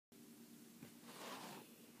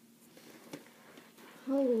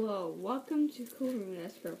Hello, welcome to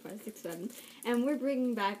Coolrainbowdashgrl 567, and we're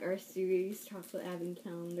bringing back our series Chocolate Advent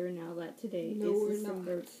Calendar now that today is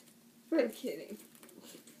December 1st. I'm kidding.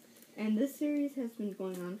 And this series has been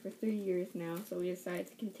going on for 3 years now, so we decided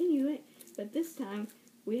to continue it, but this time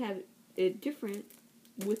we have it's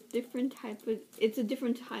a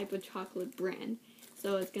different type of chocolate brand,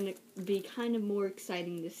 so it's going to be kind of more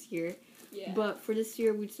exciting this year. Yeah. But for this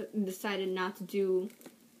year, we decided not to do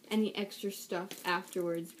any extra stuff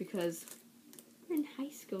afterwards because we're in high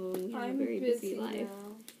school and we have a very busy life.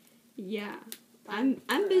 Now. Yeah. I'm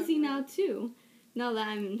busy now too. Now that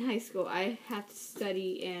I'm in high school, I have to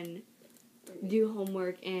study and do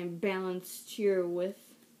homework and balance cheer with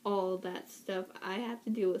all that stuff I have to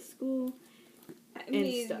do with school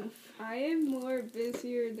stuff. I am more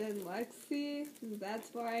busier than Lexi. That's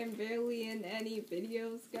why I'm barely in any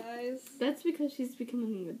videos, guys. That's because she's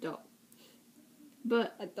becoming an adult.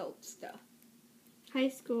 But Adult stuff. high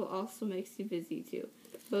school also makes you busy too.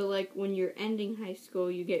 But like when you're ending high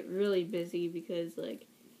school, you get really busy because like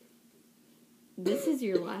this is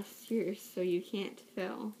your last year, so you can't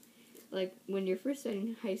fail. Like when you're first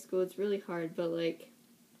starting high school, it's really hard, but like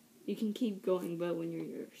you can keep going. But when you're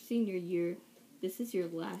your senior year, this is your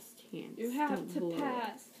last chance. You have Don't to blow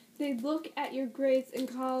pass. They look at your grades in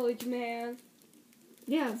college, man.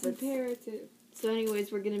 Yeah, It's imperative. So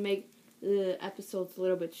anyways, we're going to make the episodes a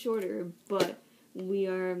little bit shorter, but we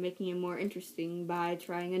are making it more interesting by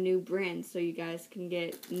trying a new brand so you guys can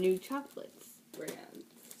get new chocolates. Brands.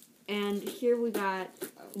 And here we got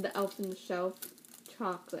the Elf on the Shelf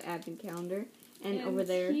chocolate advent calendar. And over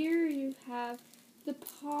there, here you have the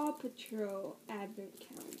Paw Patrol advent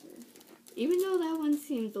calendar. even though that one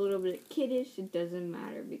seems a little bit kiddish, it doesn't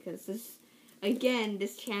matter because this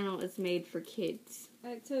channel is made for kids.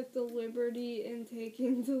 I took the liberty in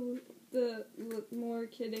taking the more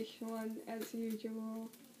kiddish one as usual.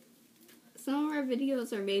 Some of our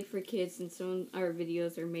videos are made for kids and some of our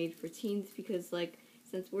videos are made for teens because, like,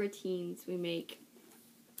 since we're teens, we make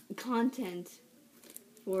content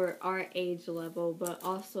for our age level, but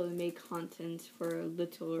also we make content for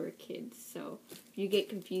littler kids. So if you get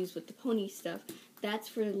confused with the pony stuff, that's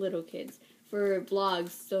for little kids. For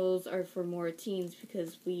vlogs, those are for more teens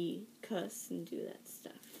because we cuss and do that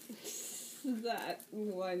stuff. That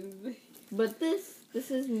one. But this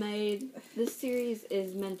series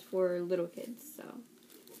is meant for little kids, so.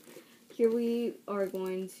 Here we are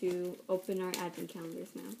going to open our advent calendars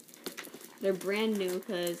now. They're brand new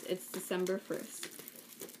because it's December 1st.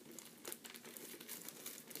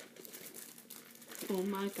 Oh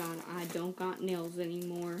my god, I don't got nails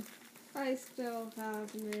anymore. I still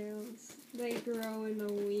have nails. They grow in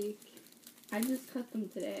a week. I just cut them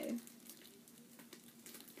today.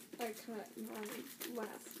 I cut mine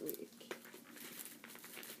last week.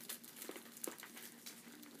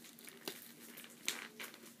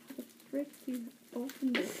 How the frick do you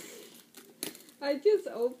open this? I just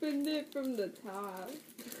opened it from the top.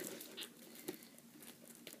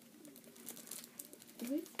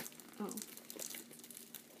 Wait. Oh.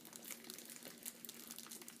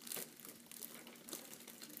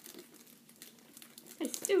 I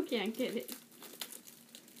still can't get it.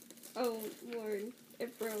 Oh, Lord.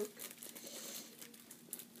 It broke.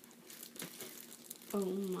 Oh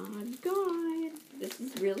my god. This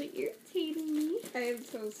is really irritating me. I am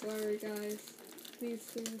so sorry, guys. These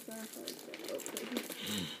things are hard to open.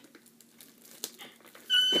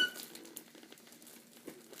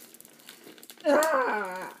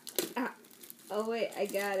 Ah! Oh, wait. I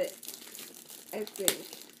got it. I think.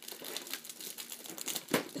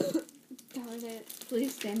 Darn it.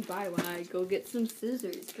 Please stand by while I go get some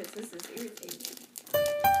scissors, because this is irritating.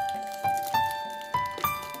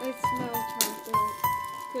 I smell chocolate.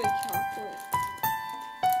 Good chocolate.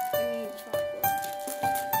 I need chocolate.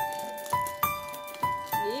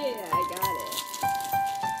 Yeah, I got it.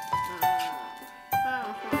 Ha ha.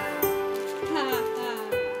 Ha ha.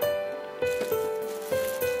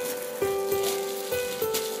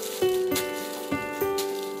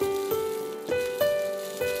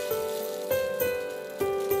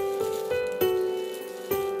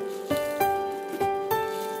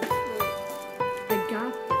 I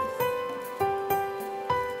got this.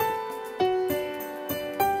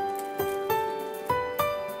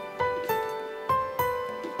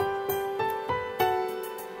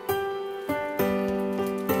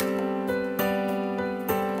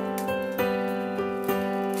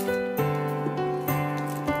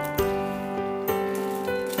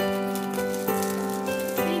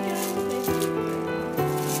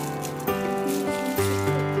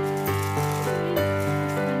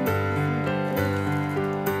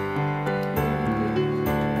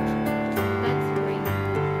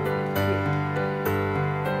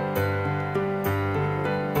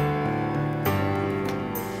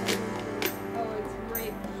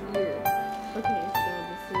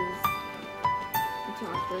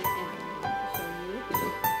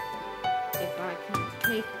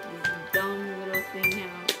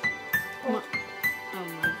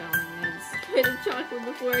 chocolate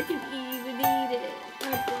before I can even eat it. I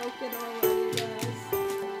broke it already, guys.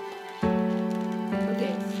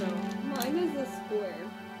 Okay, so Mine is a square.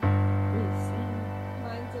 listen.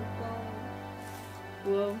 Mine's a bone.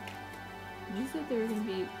 Well, you said there were gonna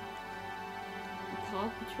be Paw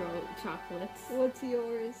Patrol chocolates. What's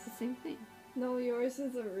yours? It's the same thing. No, yours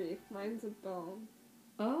is a wreath. Mine's a bone.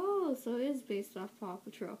 Oh, so it is based off Paw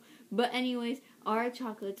Patrol. But anyways, our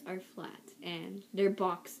chocolates are flat and they're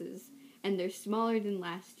boxes and they're smaller than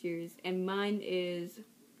last year's, and mine is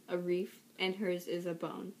a wreath and hers is a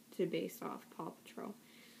bone to base off Paw Patrol.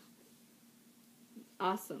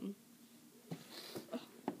 Awesome.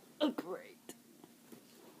 Oh, great.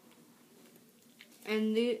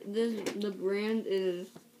 And the brand is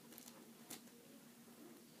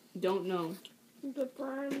don't know. The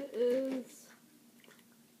brand is...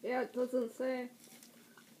 Yeah, it doesn't say.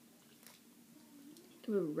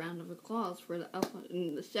 Give a round of applause for the up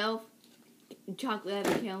on the shelf, chocolate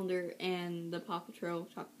advent calendar, and the Paw Patrol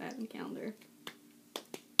chocolate advent calendar.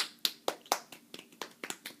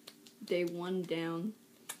 Day 1 down.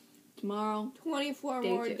 Tomorrow, 24 Day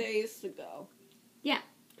more 2. days to go.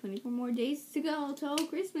 24 more days to go till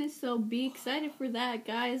Christmas, so be excited for that,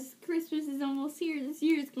 guys. Christmas is almost here. This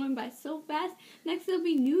year is going by so fast. Next it'll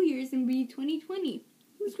be New Year's and be 2020.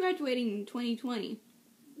 Who's graduating in 2020?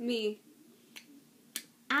 Me.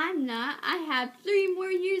 I'm not. I have 3 more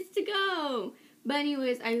years to go. But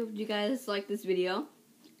anyways, I hope you guys like this video.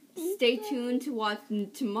 Stay tuned to watch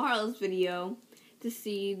tomorrow's video to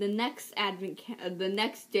see the next the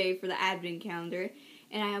next day for the advent calendar.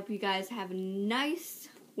 And I hope you guys have a nice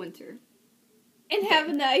winter. And have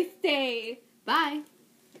a nice day. Bye.